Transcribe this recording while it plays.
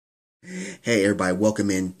Hey everybody,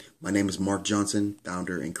 welcome in. My name is Mark Johnson,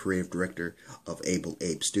 founder and creative director of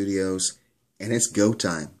AbleAbeStudios, and it's go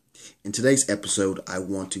time. In today's episode, I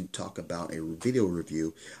want to talk about a video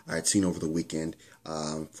review I had seen over the weekend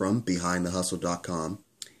from BehindTheHustle.com.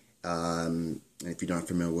 And if you're not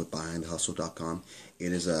familiar with BehindTheHustle.com,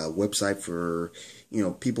 it is a website for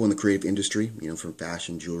people in the creative industry, from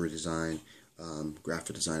fashion, jewelry design,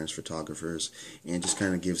 graphic designers, photographers, and just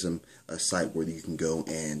kind of gives them a site where you can go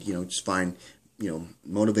and just find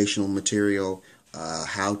motivational material,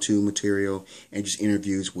 how-to material, and just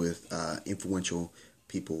interviews with influential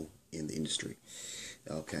people in the industry.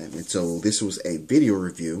 Okay, and so this was a video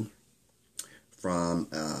review from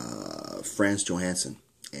Frans Johansson,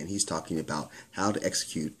 and he's talking about how to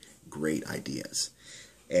execute great ideas.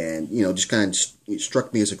 And just kind of it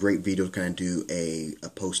struck me as a great video to kind of do a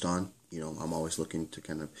post on. I'm always looking to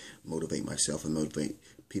kind of motivate myself and motivate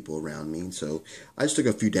people around me. And so I just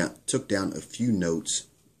took down a few notes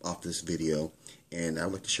off this video, and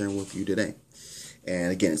I'd like to share them with you today.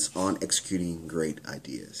 And again, it's on executing great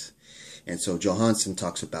ideas. And so Johansson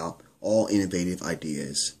talks about all innovative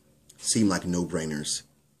ideas seem like no-brainers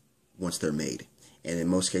once they're made. And in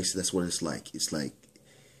most cases, that's what it's like. It's like,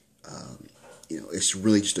 it's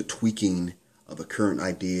really just a tweaking of a current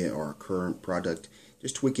idea or a current product,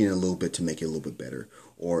 just tweaking it a little bit to make it a little bit better.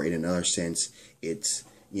 Or in another sense, it's,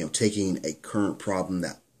 taking a current problem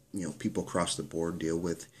that, people across the board deal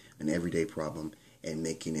with, an everyday problem, and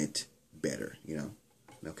making it better,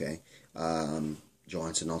 okay?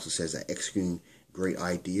 Johansson also says that executing great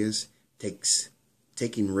ideas takes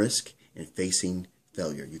taking risk and facing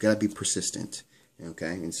failure. You got to be persistent,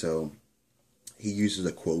 okay? And so he uses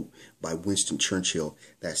a quote by Winston Churchill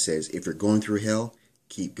that says, "If you're going through hell,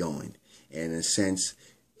 keep going." And in a sense,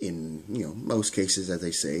 in most cases, as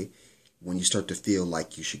they say, when you start to feel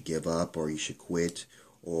like you should give up or you should quit,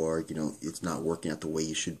 or it's not working out the way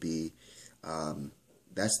you should be,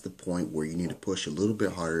 that's the point where you need to push a little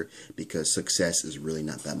bit harder, because success is really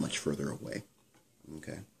not that much further away.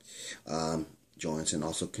 Okay. Johansson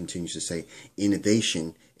also continues to say,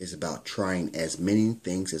 innovation is about trying as many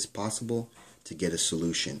things as possible to get a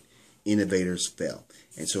solution. Innovators fail.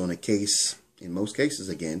 And so in most cases,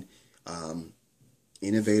 again,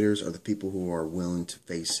 innovators are the people who are willing to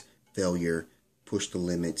face failure, push the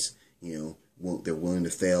limits. They're willing to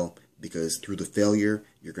fail, because through the failure,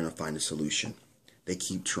 you're going to find a solution. They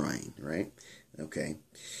keep trying, right? Okay.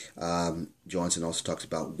 Johansson also talks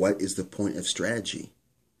about what is the point of strategy,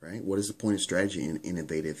 right? What is the point of strategy in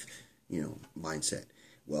innovative, mindset?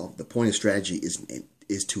 Well, the point of strategy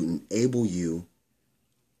is to enable you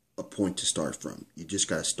a point to start from. You just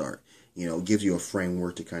got to start. It gives you a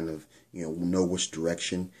framework to kind of, know which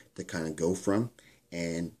direction to kind of go from,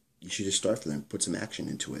 and you should just start from there, put some action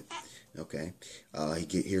into it. Okay.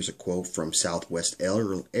 Here's a quote from Southwest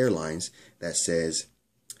Airlines that says,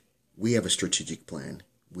 "We have a strategic plan.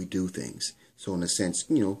 We do things." So in a sense,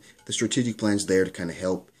 the strategic plan is there to kind of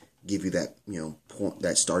help give you that,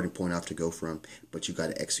 that starting point off to go from, but you got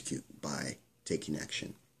to execute by taking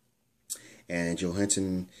action. And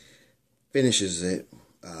Johansson finishes his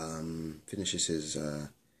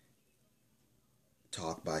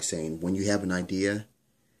talk by saying, when you have an idea,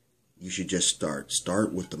 you should just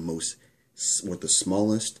start with the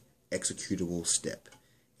smallest executable step.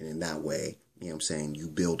 And in that way, you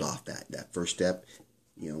build off that first step,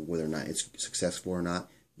 whether or not it's successful or not,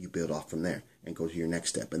 you build off from there and go to your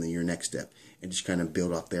next step, and then your next step, and just kind of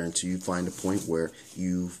build off there until you find a point where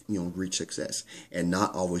you've reached success. And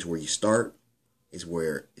not always where you start is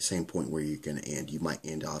where the same point where you're going to end. You might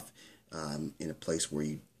end off in a place where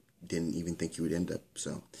you didn't even think you would end up.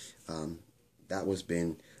 So that was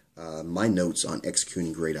my notes on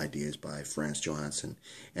executing great ideas by Frans Johansson.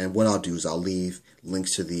 And what I'll do is I'll leave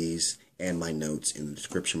links to these and my notes in the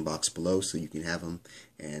description box below, so you can have them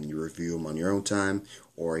and you review them on your own time,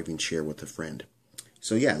 or even share with a friend.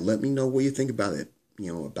 So yeah, let me know what you think about it,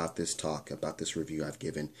 about this talk, about this review I've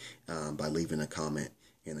given, by leaving a comment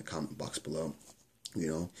in the comment box below.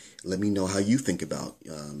 Let me know how you think about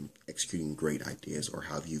executing great ideas, or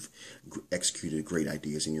how you've executed great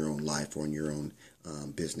ideas in your own life or in your own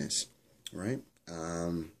business, right?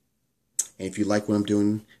 And if you like what I'm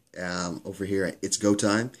doing over here at It's Go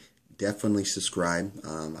Time, definitely subscribe.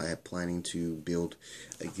 I have planning to build,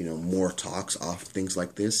 more talks off things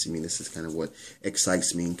like this. This is kind of what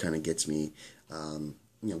excites me and kind of gets me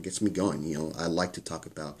gets me going. I like to talk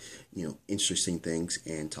about, interesting things,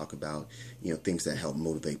 and talk about, things that help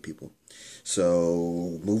motivate people.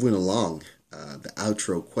 So moving along, the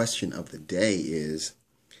outro question of the day is,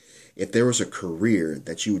 if there was a career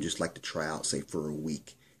that you would just like to try out, say for a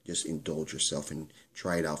week, just indulge yourself and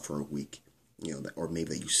try it out for a week. Or maybe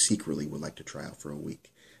that you secretly would like to try out for a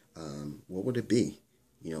week. What would it be?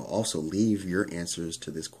 Also leave your answers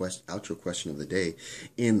to this outro question of the day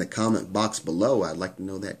in the comment box below. I'd like to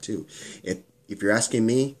know that too. If you're asking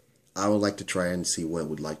me, I would like to try and see what it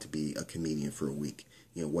would like to be a comedian for a week.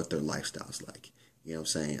 What their lifestyle's like. You know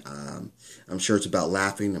what I'm saying? I'm sure it's about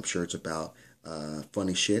laughing. I'm sure it's about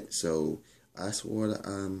funny shit. So that's what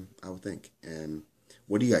I would think. And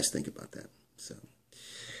what do you guys think about that? So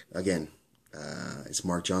again, it's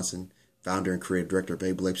Mark Johnson, founder and creative director of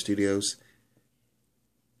AbleAbeStudios.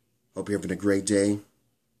 Hope you're having a great day.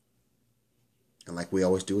 And like we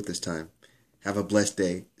always do at this time, have a blessed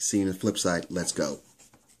day. See you on the flip side. Let's go.